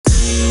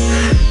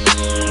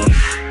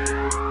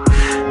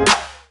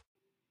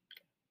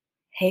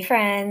Hey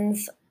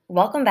friends,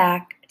 welcome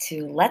back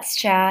to Let's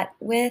Chat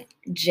with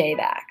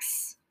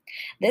JBax.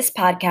 This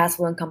podcast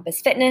will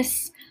encompass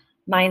fitness,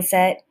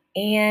 mindset,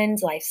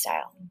 and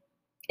lifestyle.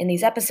 In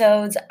these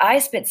episodes, I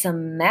spit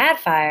some mad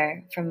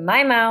fire from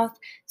my mouth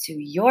to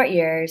your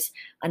ears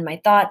on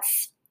my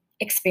thoughts,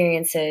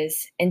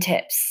 experiences, and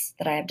tips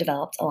that I have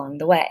developed along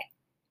the way.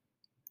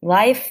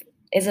 Life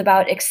is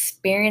about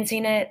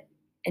experiencing it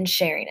and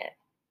sharing it,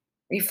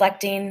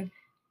 reflecting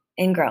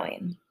and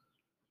growing.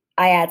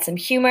 I add some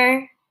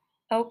humor.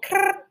 Oh,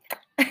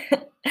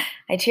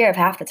 I cheer up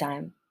half the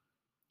time.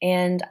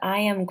 And I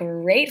am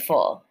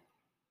grateful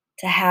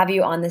to have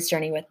you on this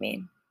journey with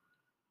me.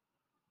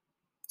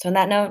 So, on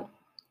that note,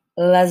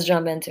 let's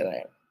jump into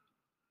it.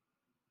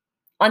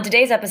 On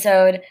today's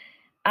episode,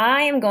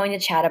 I am going to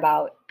chat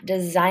about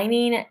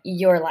designing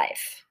your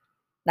life.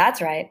 That's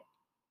right.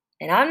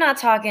 And I'm not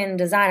talking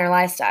designer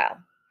lifestyle.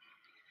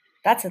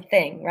 That's a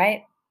thing,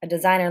 right? A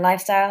designer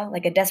lifestyle,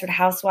 like a Desperate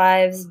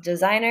Housewives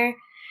designer.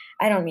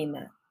 I don't mean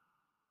that.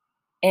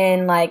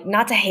 And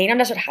not to hate on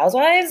Desperate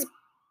Housewives,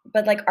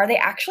 but are they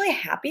actually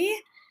happy?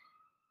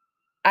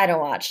 I don't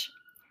watch.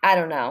 I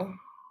don't know.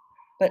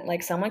 But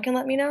someone can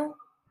let me know.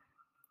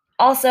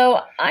 Also,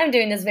 I'm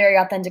doing this very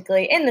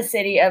authentically in the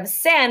city of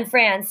San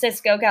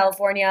Francisco,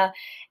 California.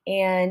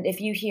 And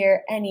if you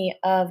hear any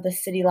of the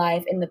city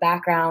life in the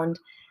background,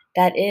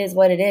 that is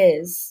what it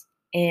is.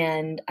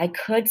 And I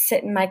could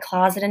sit in my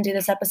closet and do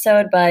this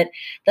episode, but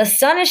the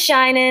sun is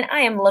shining.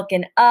 I am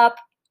looking up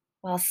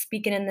while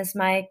speaking in this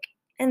mic,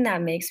 and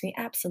that makes me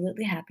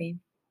absolutely happy.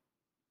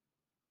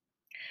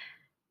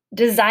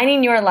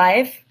 Designing your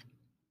life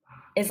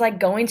is like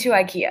going to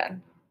IKEA,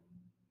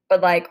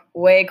 but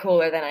way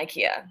cooler than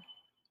IKEA,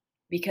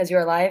 because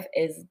your life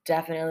is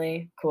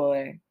definitely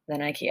cooler than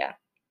IKEA.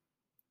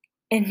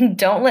 And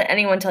don't let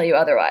anyone tell you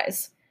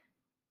otherwise.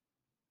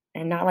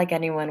 And not like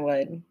anyone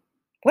would.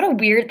 What a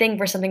weird thing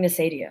for something to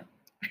say to you.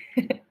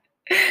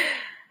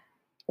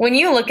 When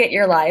you look at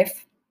your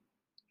life,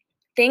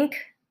 think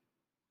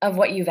of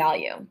what you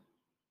value.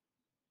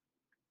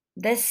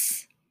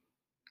 This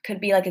could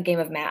be like a game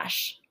of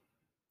MASH.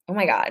 Oh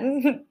my God.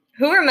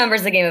 Who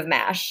remembers the game of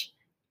MASH?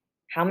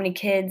 How many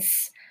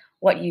kids,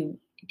 what you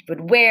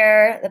would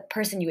wear, the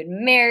person you would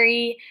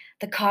marry,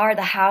 the car,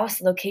 the house,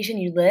 the location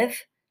you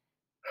live.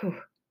 Whew.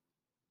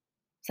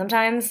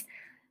 Sometimes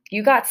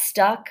you got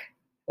stuck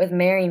with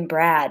marrying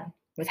Brad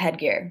with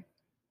headgear.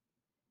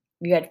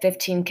 You had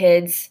 15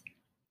 kids.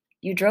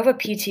 You drove a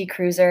PT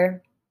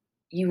Cruiser.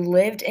 You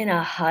lived in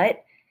a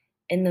hut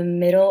in the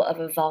middle of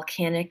a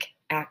volcanic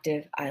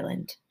active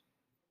island.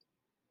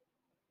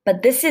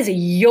 But this is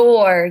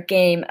your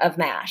game of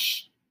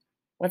MASH.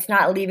 Let's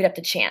not leave it up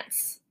to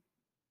chance.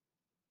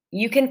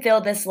 You can fill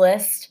this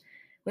list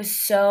with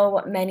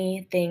so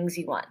many things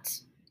you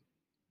want,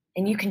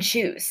 and you can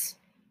choose.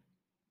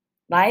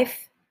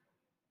 Life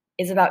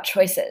is about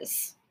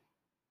choices,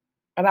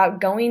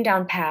 about going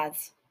down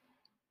paths,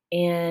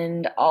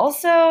 and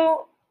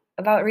also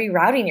about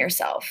rerouting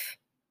yourself,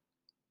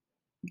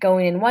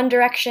 going in one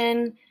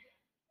direction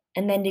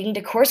and then needing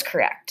to course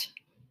correct,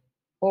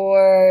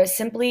 or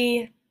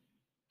simply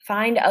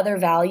find other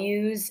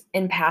values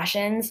and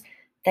passions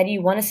that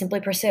you want to simply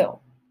pursue.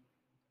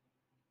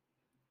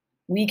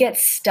 We get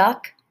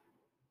stuck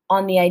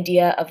on the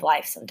idea of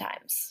life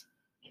sometimes.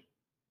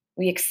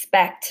 We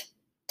expect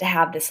to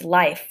have this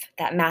life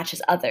that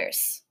matches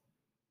others.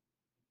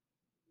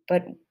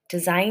 But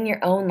designing your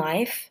own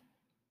life,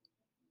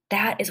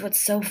 that is what's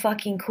so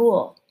fucking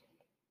cool.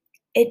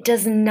 It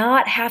does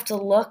not have to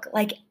look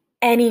like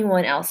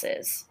anyone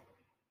else's.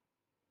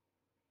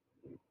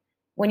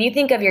 When you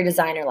think of your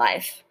designer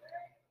life,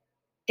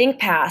 think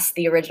past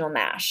the original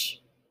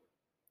MASH,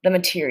 the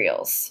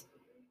materials.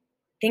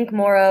 Think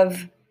more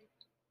of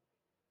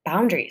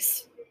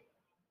boundaries,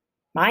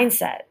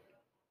 mindset.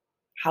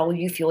 How will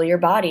you fuel your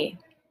body?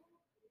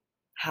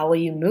 How will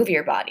you move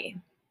your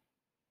body?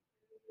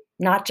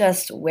 Not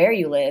just where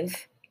you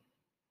live,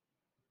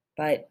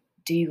 but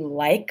do you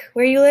like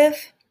where you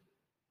live?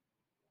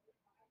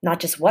 Not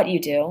just what you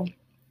do,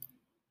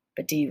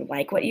 but do you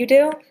like what you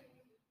do?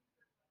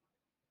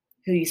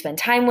 Who you spend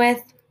time with?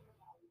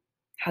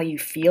 How you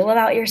feel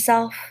about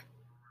yourself?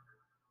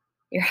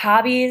 Your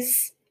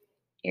hobbies?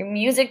 Your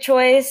music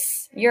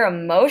choice? Your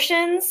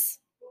emotions?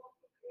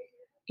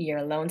 Your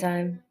alone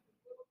time?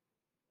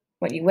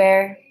 What you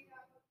wear?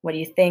 What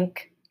you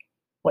think?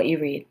 What you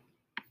read?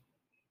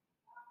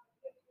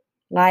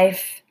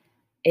 Life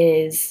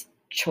is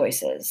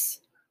choices.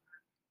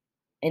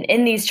 And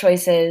in these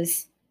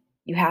choices,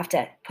 you have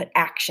to put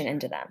action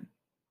into them.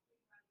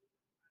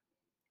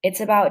 It's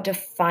about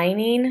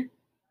defining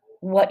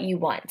what you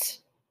want.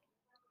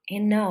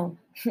 And no,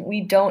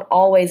 we don't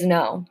always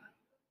know.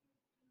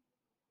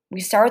 We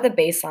start with a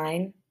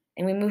baseline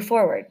and we move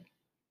forward.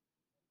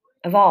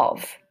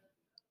 Evolve,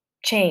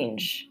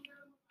 change,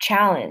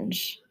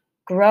 challenge,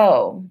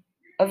 grow,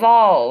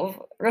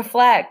 evolve,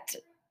 reflect,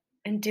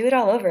 and do it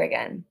all over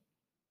again.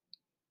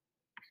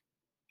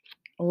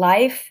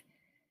 Life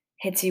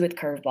hits you with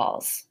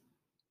curveballs,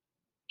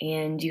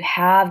 and you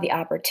have the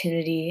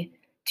opportunity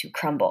to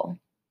crumble,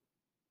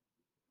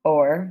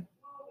 or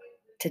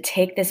to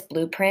take this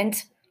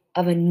blueprint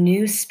of a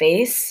new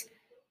space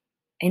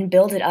and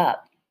build it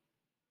up.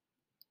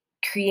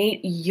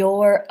 Create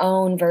your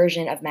own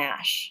version of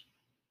MASH.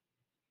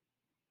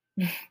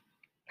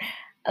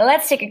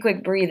 Let's take a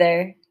quick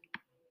breather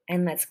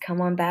and let's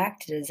come on back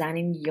to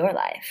designing your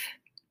life.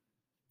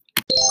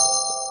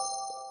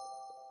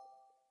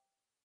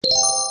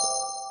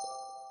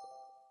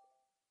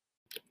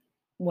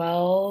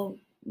 Well,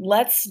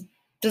 let's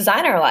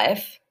design our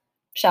life,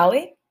 shall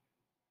we?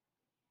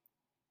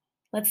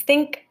 Let's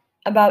think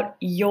about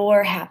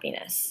your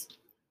happiness.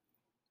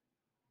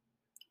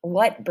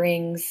 What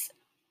brings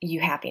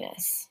you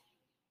happiness?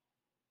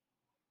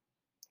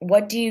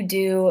 What do you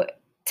do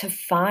to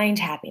find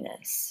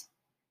happiness?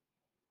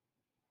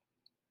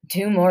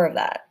 Do more of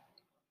that.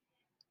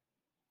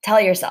 Tell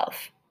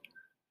yourself,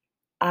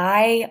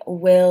 I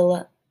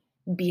will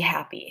be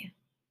happy.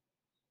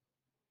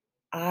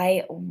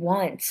 I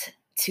want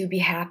to be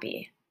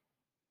happy.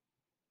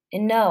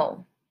 And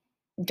no,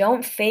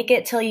 don't fake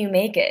it till you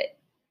make it.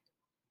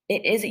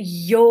 It is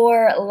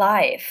your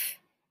life.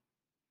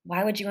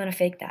 Why would you want to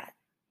fake that?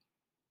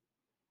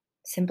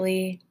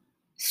 Simply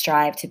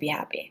strive to be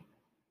happy.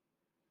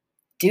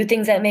 Do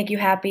things that make you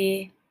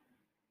happy.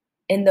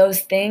 And those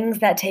things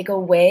that take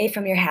away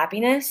from your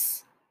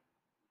happiness,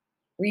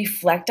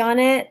 reflect on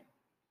it.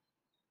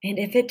 And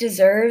if it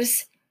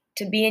deserves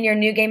to be in your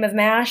new game of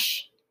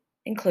MASH,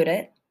 include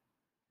it.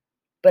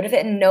 But if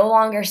it no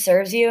longer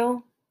serves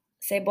you,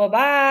 say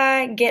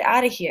bye-bye, get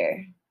out of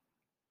here.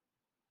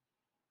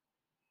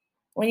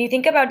 When you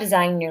think about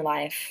designing your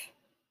life,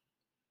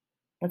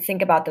 let's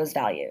think about those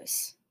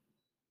values.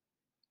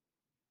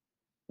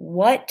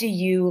 What do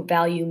you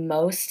value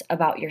most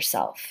about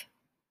yourself,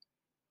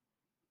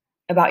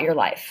 about your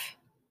life,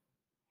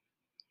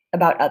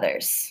 about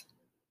others?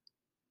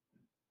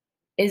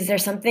 Is there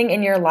something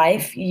in your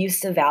life you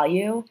used to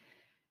value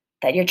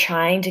that you're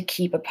trying to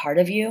keep a part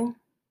of you,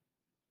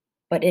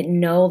 but it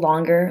no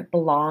longer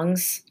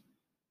belongs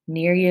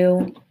near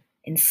you,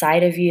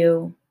 inside of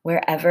you,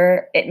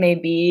 wherever it may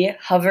be,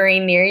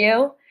 hovering near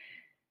you?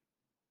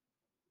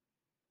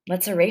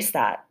 Let's erase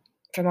that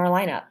from our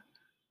lineup.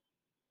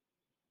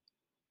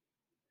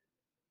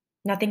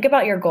 Now think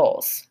about your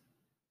goals.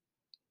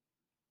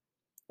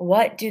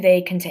 What do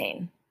they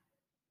contain?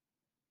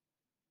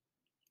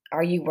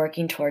 Are you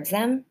working towards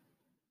them?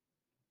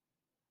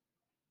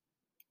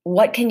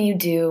 What can you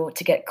do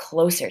to get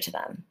closer to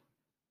them?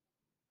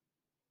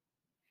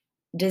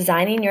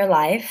 Designing your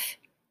life,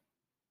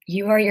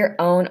 you are your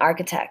own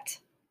architect.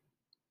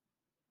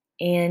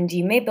 And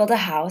you may build a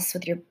house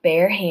with your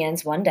bare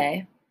hands one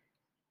day.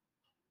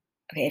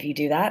 Okay, if you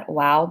do that,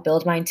 wow,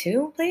 build mine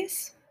too,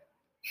 please.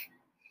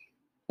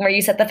 Where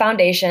you set the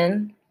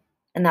foundation,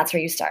 and that's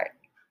where you start.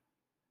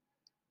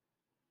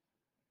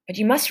 But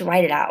you must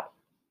write it out,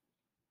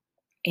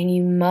 and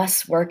you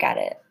must work at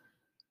it.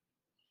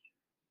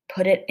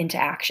 Put it into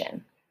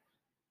action.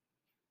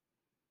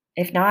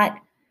 If not,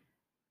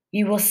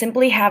 you will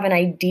simply have an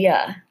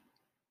idea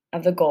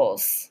of the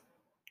goals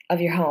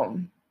of your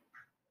home,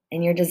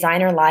 and your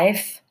designer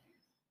life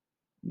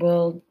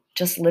will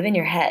just live in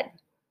your head.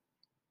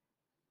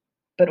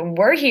 But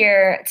we're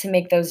here to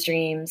make those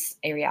dreams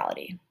a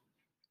reality.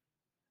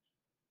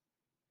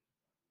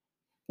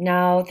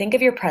 Now, think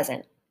of your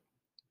present,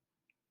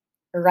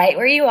 right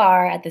where you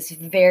are at this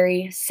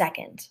very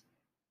second.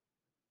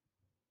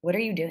 What are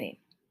you doing?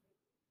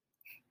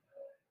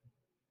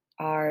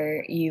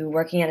 Are you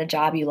working at a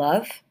job you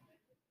love?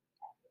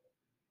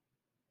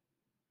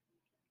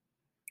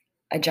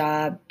 A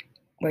job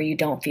where you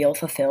don't feel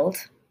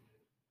fulfilled?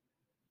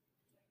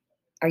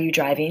 Are you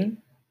driving?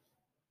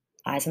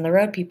 Eyes on the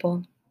road,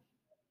 people.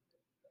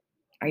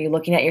 Are you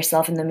looking at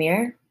yourself in the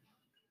mirror?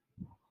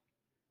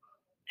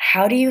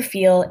 How do you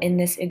feel in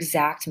this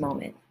exact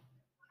moment?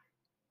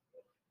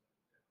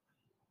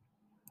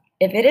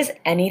 If it is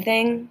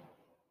anything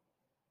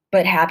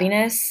but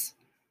happiness,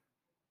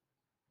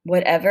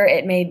 whatever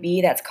it may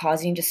be that's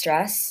causing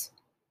distress,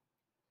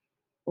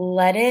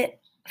 let it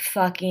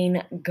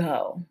fucking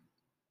go.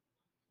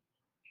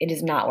 It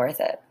is not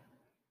worth it.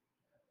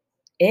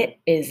 It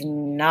is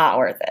not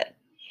worth it.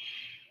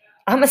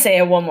 I'm going to say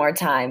it one more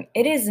time.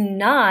 It is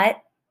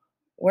not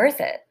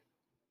worth it.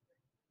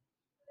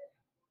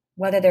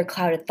 Whether they're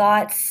clouded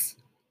thoughts,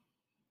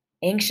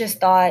 anxious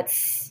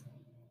thoughts,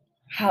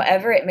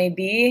 however it may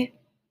be,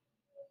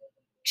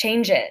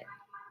 change it.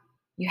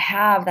 You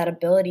have that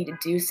ability to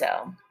do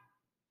so.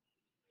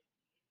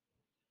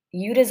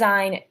 You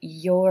design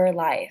your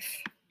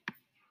life.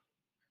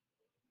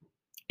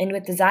 And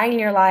with designing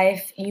your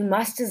life, you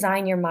must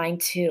design your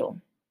mind too.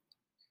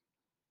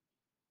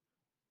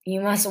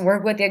 You must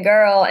work with your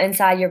girl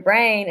inside your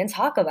brain and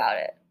talk about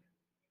it.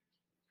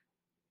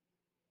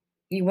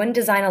 You wouldn't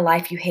design a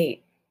life you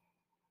hate.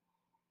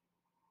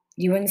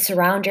 You wouldn't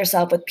surround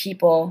yourself with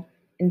people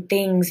and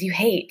things you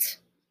hate.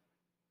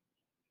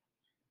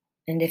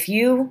 And if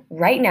you,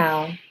 right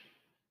now,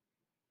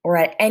 or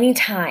at any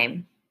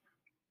time,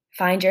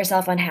 find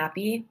yourself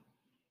unhappy,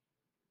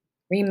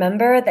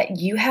 remember that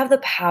you have the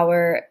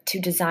power to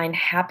design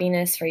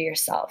happiness for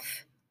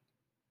yourself,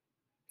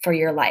 for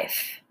your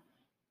life,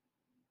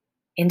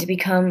 and to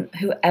become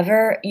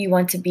whoever you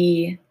want to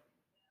be,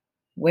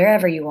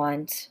 wherever you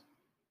want,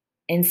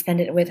 and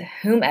spend it with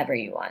whomever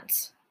you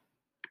want.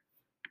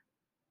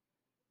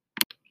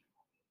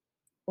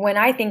 When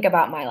I think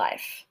about my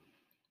life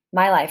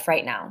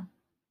right now,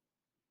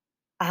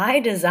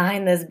 I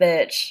designed this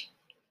bitch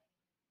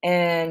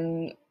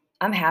and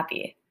I'm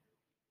happy.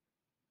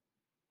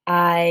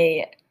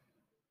 I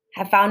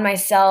have found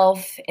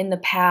myself in the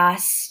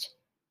past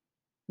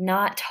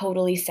not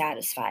totally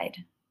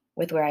satisfied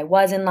with where I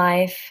was in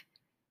life,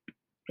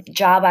 with the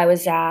job I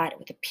was at,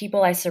 with the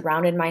people I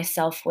surrounded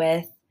myself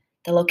with,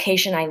 the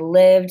location I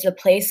lived, the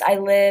place I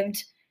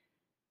lived,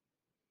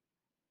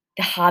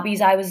 the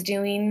hobbies I was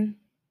doing,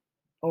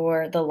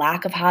 or the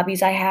lack of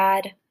hobbies I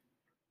had.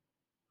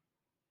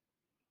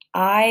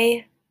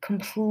 I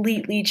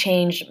completely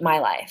changed my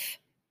life.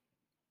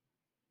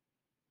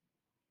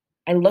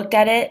 I looked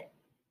at it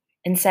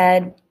and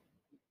said,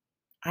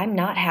 I'm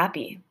not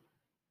happy.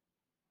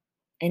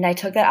 And I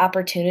took that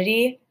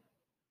opportunity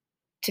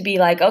to be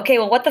like, okay,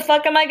 well, what the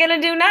fuck am I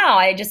gonna do now?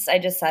 I just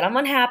said I'm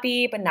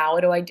unhappy, but now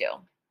what do I do?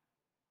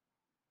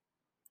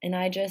 And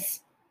I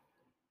just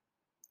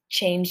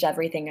changed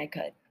everything I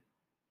could.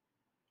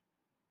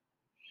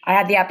 I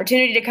had the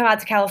opportunity to come out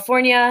to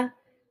California,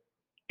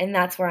 and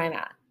that's where I'm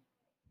at.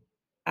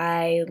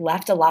 I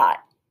left a lot,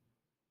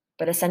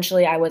 but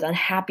essentially I was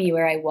unhappy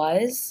where I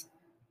was.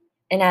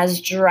 And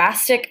as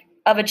drastic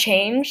of a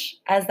change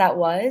as that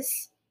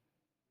was,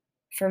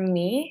 for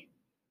me,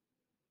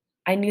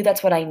 I knew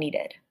that's what I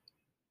needed.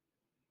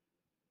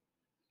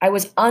 I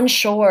was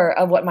unsure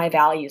of what my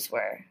values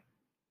were.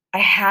 I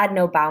had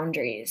no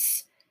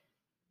boundaries.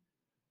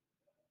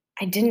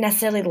 I didn't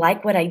necessarily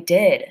like what I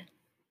did.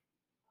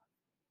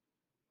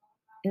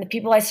 And the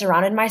people I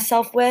surrounded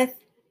myself with,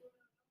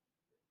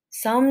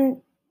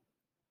 some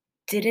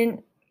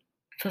didn't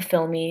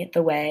fulfill me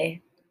the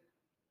way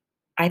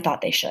I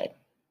thought they should.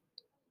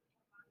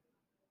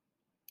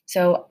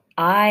 So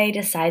I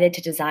decided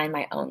to design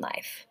my own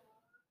life.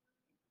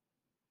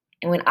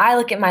 And when I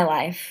look at my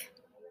life,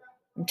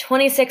 I'm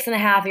 26 and a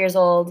half years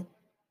old.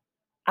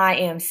 I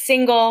am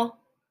single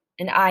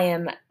and I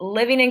am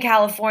living in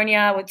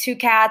California with 2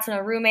 cats and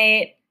a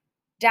roommate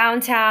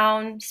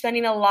downtown,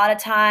 spending a lot of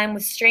time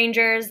with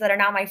strangers that are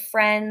now my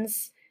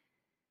friends,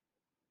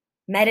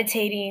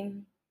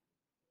 meditating,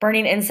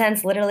 burning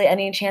incense literally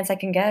any chance I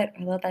can get.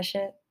 I love that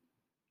shit.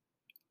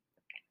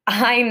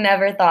 I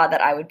never thought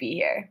that I would be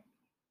here.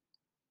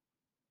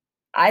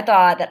 I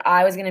thought that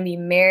I was going to be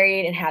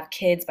married and have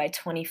kids by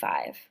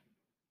 25.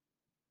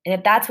 And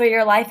if that's where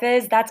your life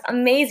is, that's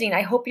amazing.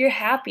 I hope you're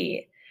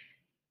happy.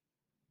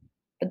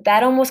 But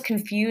that almost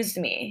confused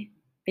me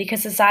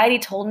because society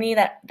told me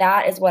that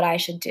that is what I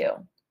should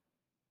do.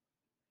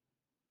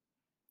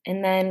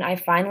 And then I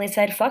finally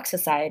said, fuck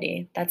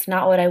society. That's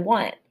not what I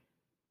want.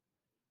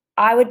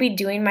 I would be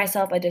doing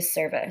myself a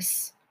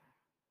disservice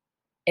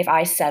if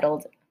I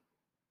settled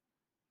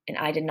and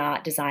I did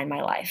not design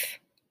my life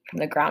from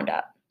the ground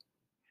up.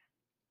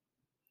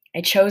 I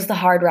chose the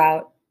hard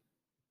route.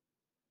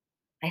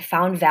 I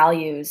found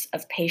values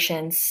of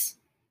patience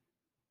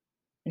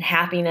and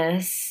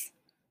happiness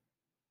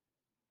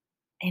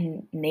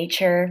and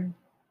nature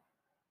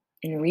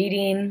and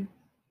reading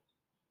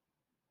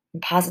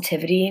and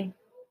positivity.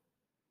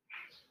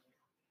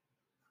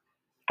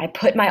 I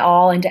put my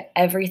all into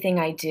everything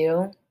I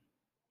do.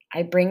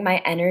 I bring my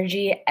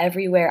energy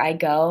everywhere I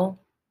go.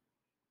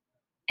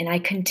 And I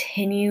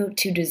continue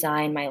to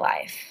design my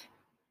life.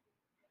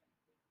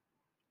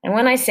 And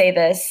when I say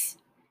this,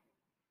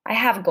 I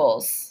have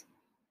goals,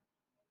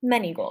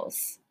 many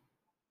goals,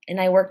 and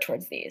I work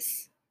towards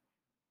these.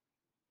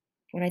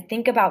 When I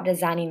think about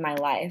designing my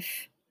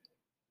life,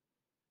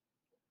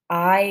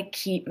 I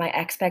keep my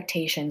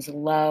expectations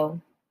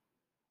low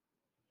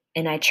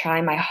and I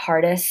try my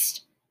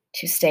hardest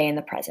to stay in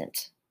the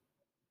present.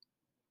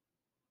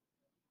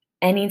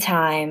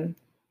 Anytime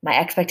my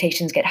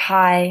expectations get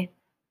high,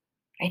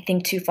 I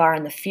think too far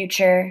in the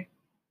future,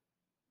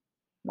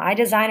 my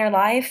designer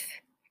life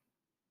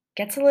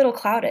gets a little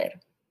clouded.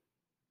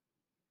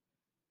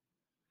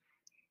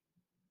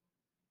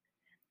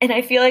 And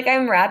I feel like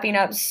I'm wrapping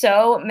up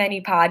so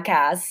many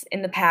podcasts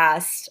in the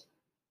past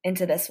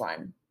into this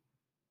one.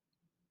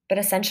 But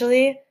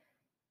essentially,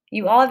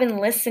 you all have been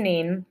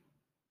listening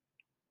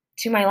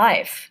to my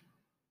life,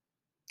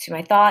 to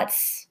my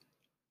thoughts,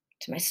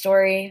 to my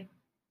story.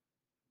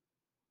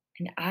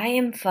 And I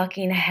am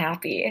fucking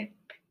happy.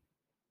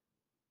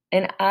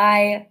 And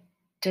I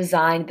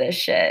designed this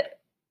shit.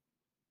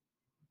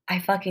 I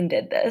fucking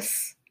did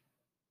this.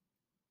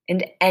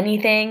 And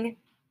anything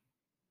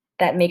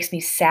that makes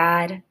me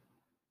sad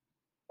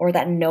or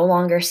that no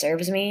longer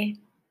serves me,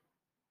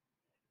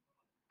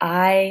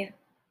 I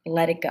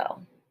let it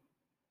go.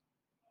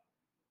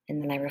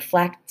 And then I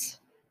reflect,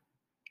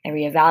 I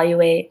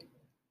reevaluate,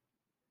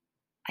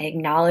 I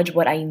acknowledge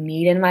what I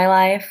need in my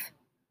life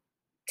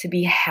to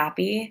be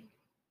happy.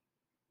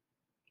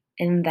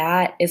 And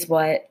that is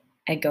what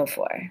I go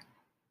for.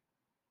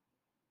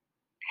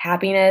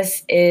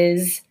 Happiness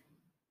is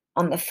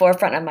on the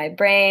forefront of my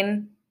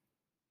brain.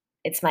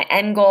 It's my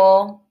end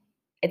goal.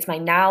 It's my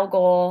now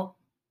goal.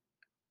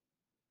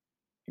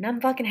 And I'm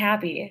fucking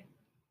happy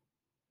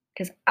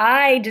because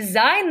I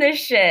designed this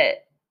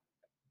shit.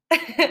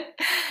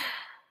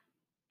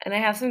 And I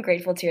have some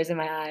grateful tears in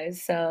my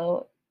eyes,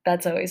 so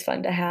that's always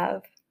fun to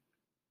have.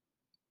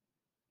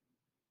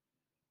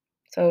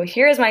 So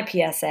here's my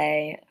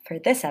PSA for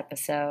this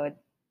episode.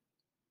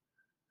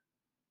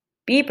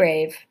 Be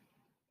brave.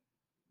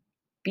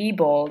 Be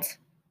bold.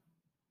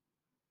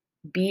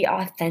 Be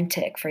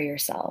authentic for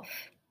yourself.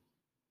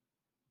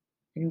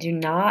 And do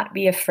not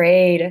be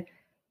afraid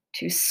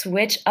to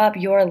switch up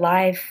your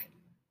life.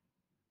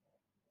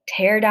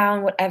 Tear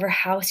down whatever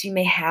house you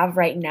may have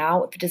right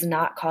now if it does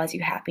not cause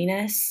you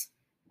happiness.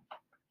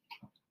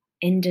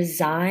 And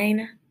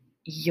design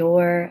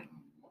your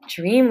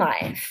dream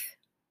life.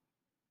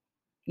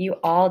 You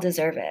all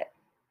deserve it.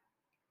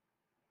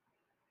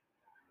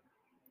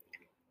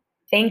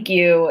 Thank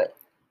you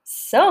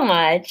so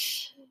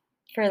much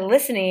for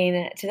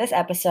listening to this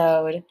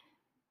episode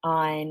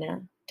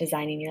on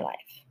designing your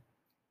life.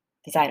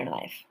 Designer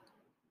life.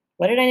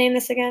 What did I name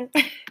this again?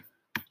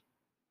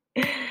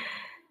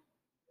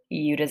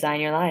 You design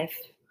your life.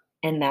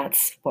 And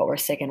that's what we're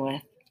sticking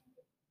with.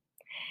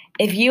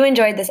 If you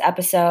enjoyed this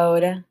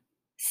episode,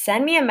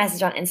 send me a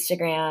message on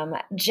Instagram,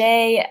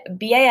 JBAXFIT,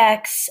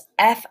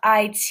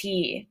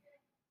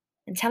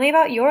 and tell me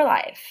about your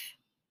life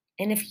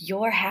and if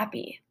you're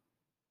happy.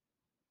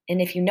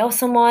 And if you know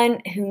someone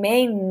who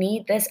may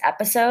need this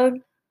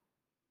episode,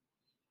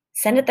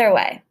 send it their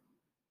way.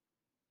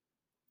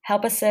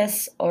 Help a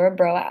sis or a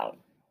bro out.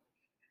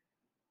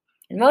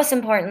 And most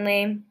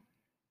importantly,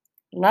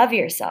 love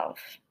yourself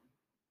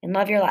and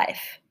love your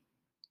life.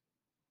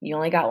 You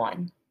only got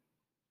one.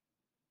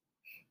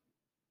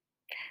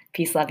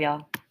 Peace, love,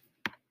 y'all.